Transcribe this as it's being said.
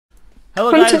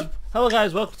Hello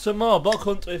guys, welcome to more Block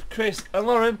Hunt with Chris and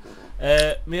Lauren.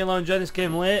 Me and Lauren joined this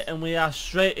game late and we are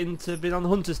straight into being on the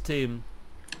Hunters team.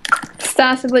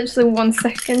 Started literally 1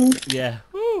 second. Yeah,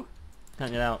 woo!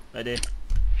 Can't get out, ready?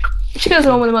 She goes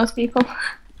on with most people.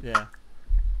 Yeah.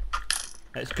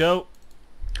 Let's go.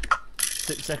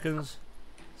 6 seconds.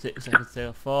 6 seconds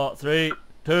till 4, 3,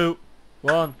 2,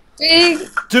 1. Big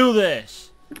Do this!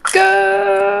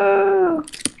 go!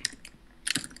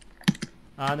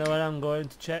 I know where I'm going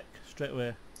to check straight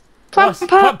away. Plant pot!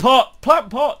 Plant pot! Plant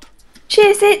pot!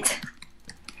 Chase it!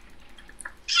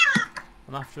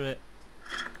 I'm after it.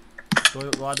 Going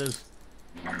up the ladders.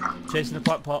 Chasing the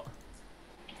plant pot.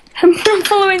 I'm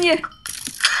following you.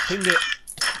 Pinged it.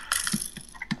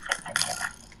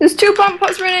 There's 2 plant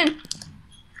pots running.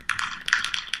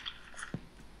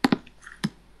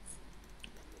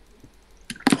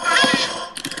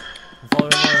 I'm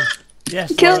following Lauren.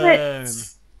 Yes, Killed Lauren. it.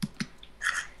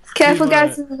 Careful Teamwork.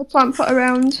 guys, there's another plant pot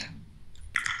around.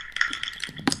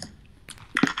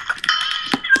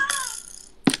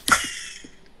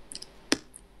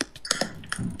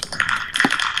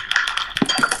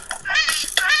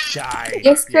 Die.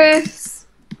 Yes, Chris.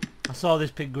 I saw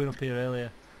this pig going up here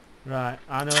earlier. Right,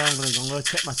 I know where I'm going to go. I'm going to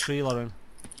check my tree, Lauren.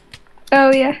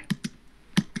 Oh yeah.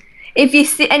 If you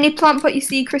see any plant pot you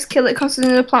see, Chris, kill it because there's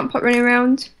another plant pot running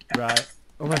around. Right,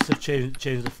 unless they've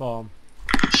changed the form.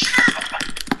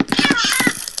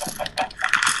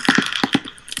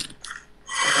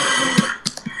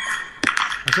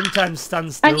 I sometimes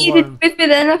stand still, And you Lauren. did with me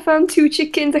then, I found 2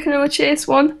 chickens, I can only chase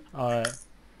 1. Alright.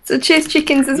 So chase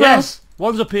chickens as well. Yes!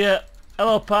 One's up here.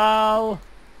 Hello, pal.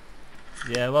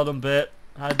 Yeah, well done, babe.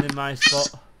 Hiding in my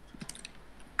spot.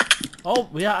 Oh,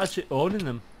 we are actually owning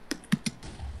them.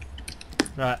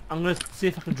 Right, I'm going to see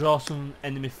if I can draw some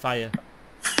enemy fire.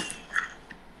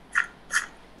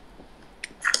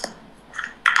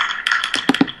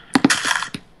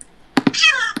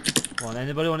 Come on,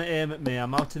 anybody want to aim at me?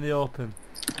 I'm out in the open.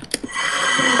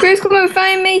 Chris, come and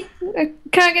find me. I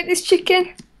can't get this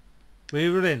chicken. Where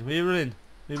you running? Where you running?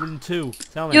 Where you running to?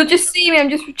 Tell me. You'll just see me, I'm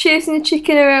just chasing the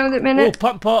chicken around at the Oh, minute.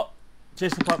 plant pot!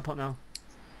 Chase the plant pot now.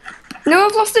 No,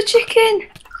 I've lost a chicken.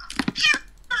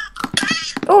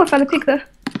 Oh, I found a pig there.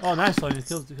 Oh, nice one, you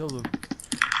killed them.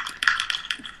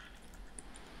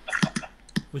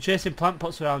 We're chasing plant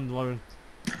pots around, Lauren.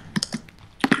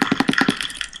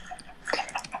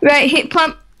 Right, hit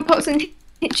plant pots and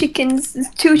hit chickens. There's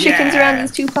 2 chickens around,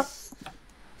 there's 2 pots.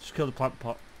 Just kill the plant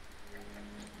pot.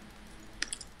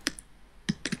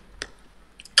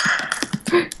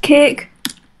 Cake.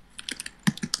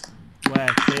 Where?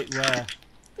 Cake, where?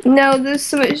 No, there's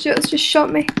so much that's just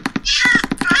shot me.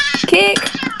 Cake.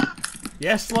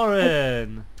 Yes,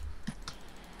 Lauren!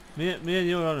 Me and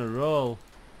you are on a roll.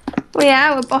 Oh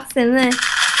yeah, we're bossing this.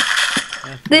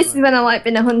 This is when I like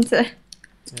being a hunter.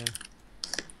 Yeah.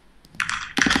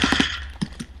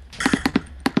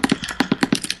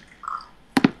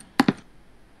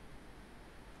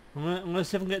 I'm gonna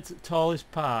see if I can get to the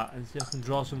tallest part and see if I can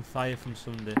draw some fire from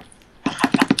somebody.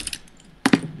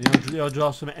 You'll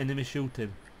draw some enemy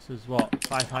shooting. So there's what?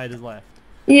 5 hiders left.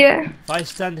 Yeah. If I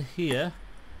stand here,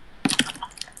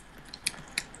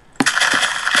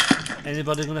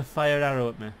 anybody gonna fire an arrow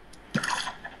at me?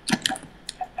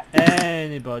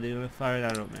 Anybody gonna fire an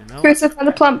arrow at me? No? Chris, I found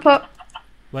a plant pot.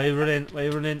 Where you running? Where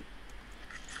you running?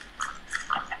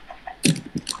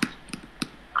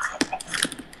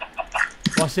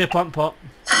 Oh, I see a plant pot.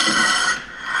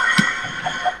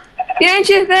 Behind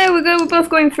you, there we go, we're both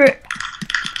going for it.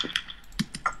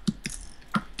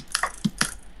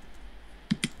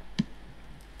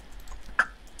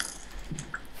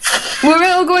 We're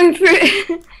all going for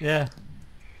it. Yeah.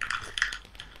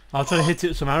 I'll try to hit it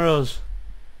with some arrows.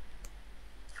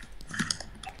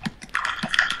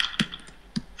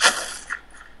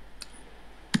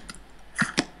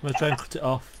 I'm gonna try and cut it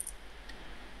off.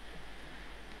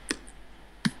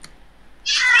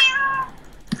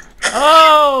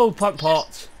 Oh, plant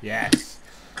pot. Yes.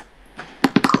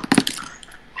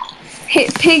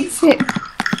 Hit pigs, hit.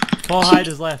 4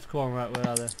 hiders left. Come on, right, where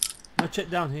are they? I'm gonna check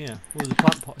down here. Oh, there's a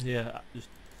plant pot here. Just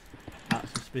at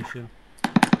suspicion.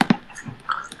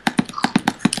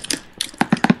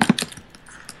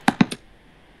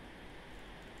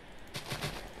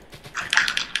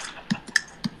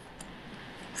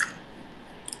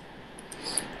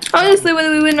 Honestly, whether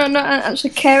we win or not, I don't actually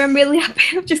care. I'm really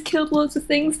happy. I've just killed loads of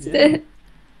things today.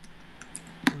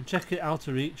 And check it out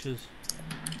to reach us.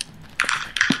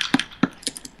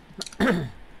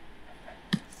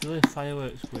 Still a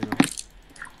fireworks going on.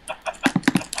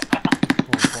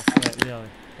 Oh, wait, really?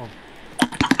 Oh.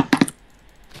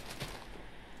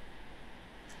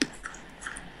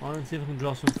 I want to see if I can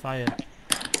draw some fire.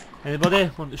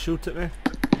 Anybody want to shoot at me?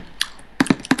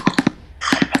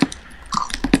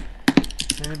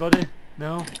 Anybody?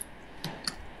 No?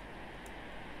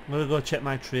 I'm gonna go check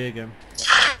my tree again.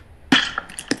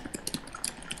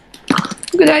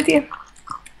 Good idea.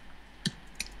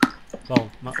 Well,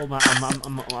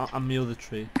 I'm the other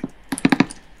tree.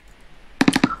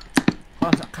 Oh,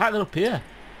 I can't get up here.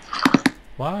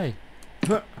 Why?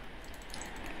 I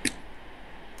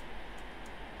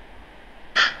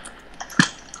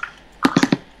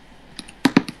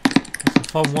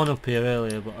found one up here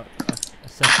earlier, but I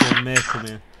said to make him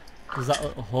here. There's that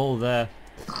little hole there.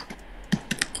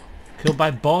 Killed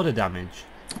by border damage.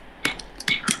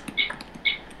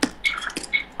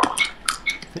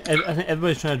 I think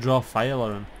everybody's trying to draw fire,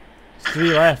 Lauren. There's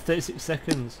 3 left, 36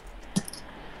 seconds.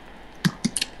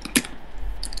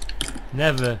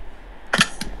 Never.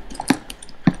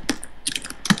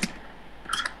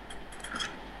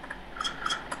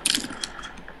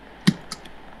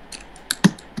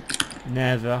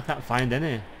 Never, I can't find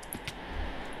any.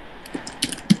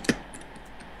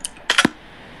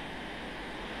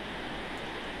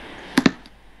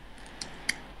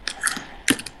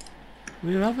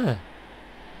 Where are they?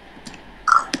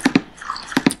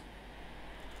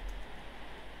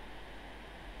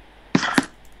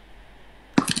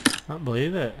 Can't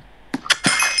believe it.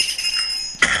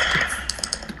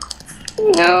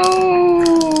 No.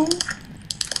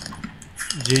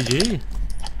 GG.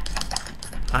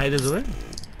 Hiders win.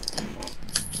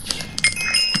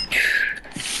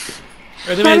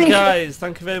 Anyways guys,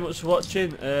 thank you very much for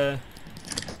watching.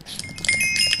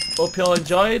 Hope you all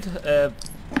enjoyed.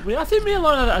 I think me and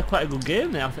Lauren had quite a good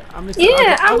game there. I'm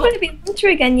going to be hunter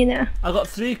again, you know. I got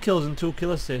 3 kills and 2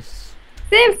 kill assists.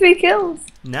 Same, 3 kills.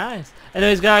 Nice.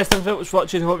 Anyways guys, thank you very much for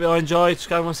watching. Hope you all enjoyed.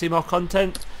 Subscribe if you want to see more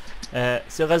content.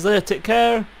 See you guys later. Take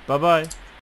care. Bye bye.